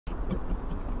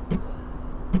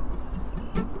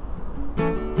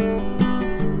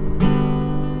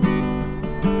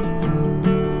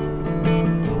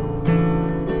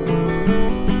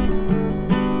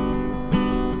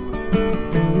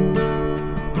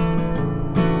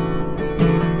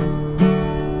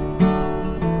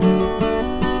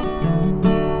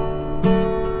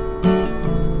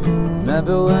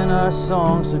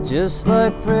songs were just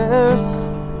like prayers,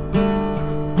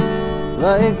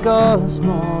 like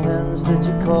gospel hymns that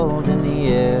you called in the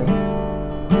air.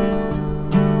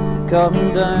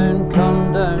 Come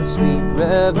down, sweet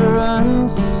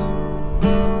reverence,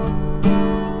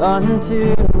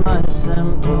 unto my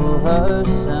simple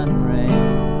house and ring.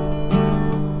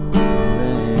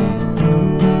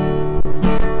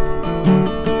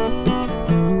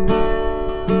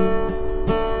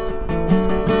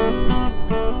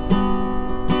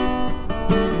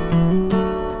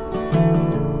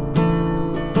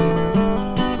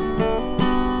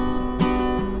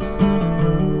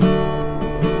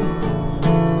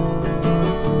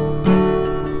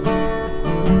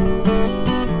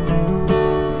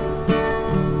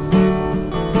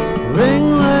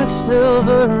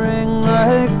 Silver, ring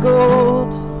like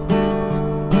gold,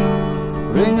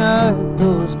 ring out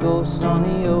those ghosts on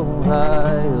the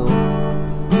Ohio.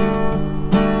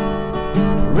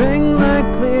 Ring like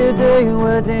clear day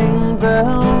wedding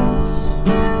bells.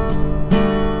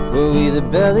 Were we the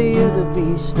belly of the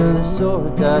beast or the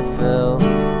sword that fell?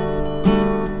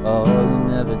 Oh, you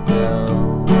never tell.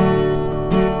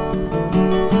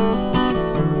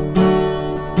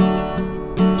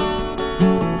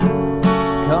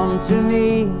 Come to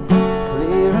me,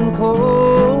 clear and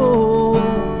cold,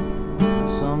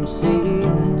 some seed.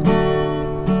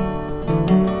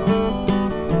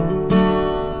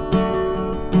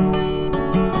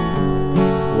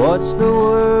 Watch the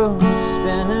world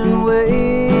spinning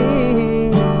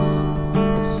waves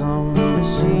like some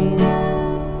machine.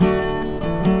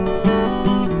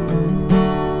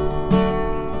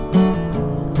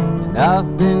 And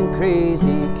I've been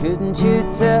crazy, couldn't you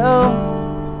tell?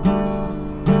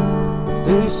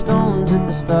 Threw stones at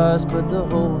the stars, but the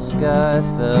whole sky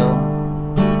fell.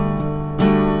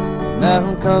 Now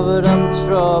I'm covered up in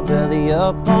straw, belly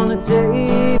up on the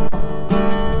table.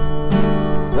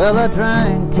 Well, I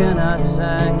drank and I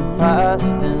sang,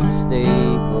 passed in the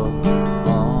stable.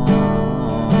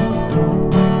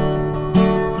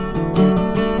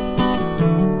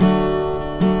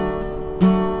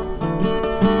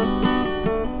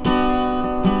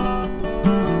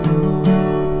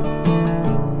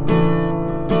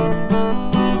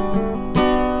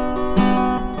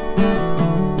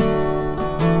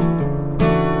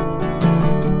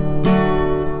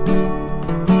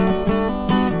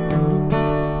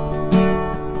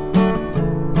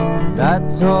 That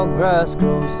tall grass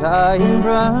grows high and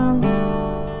brown.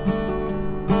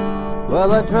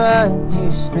 Well, I dragged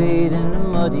you straight in the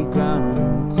muddy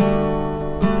ground,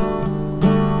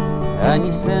 and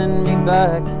you send me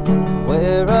back to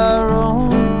where I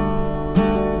roam.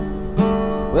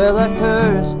 Well, I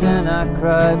cursed and I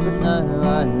cried, but now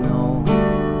I know.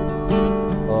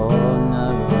 Oh,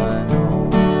 now I know.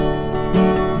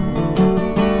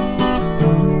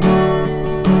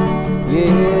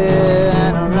 Yeah,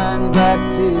 and I ran back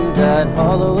to that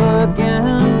hollow again.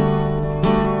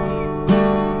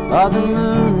 Oh, the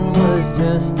moon was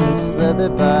just a slither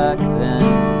back then,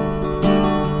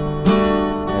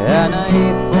 and I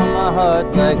ached for my heart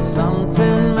like some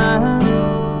tin man,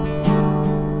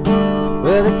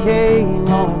 where the K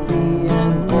won't be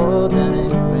in more than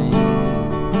it rains.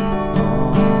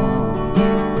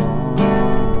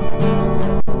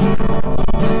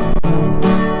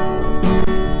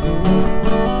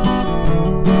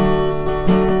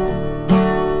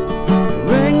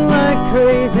 Ring like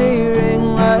crazy,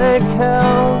 ring like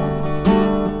hell,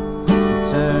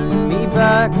 turn me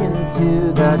back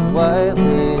into that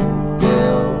wild-haired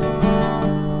girl.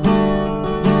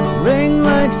 Ring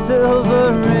like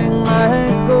silver, ring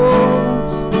like gold,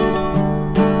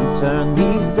 and turn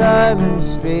these diamonds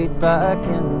straight back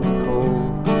in the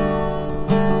cold.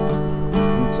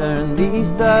 And turn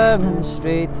these diamonds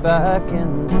straight back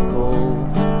in the cold.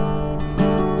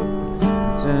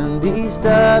 And turn these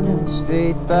diamonds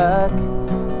straight back.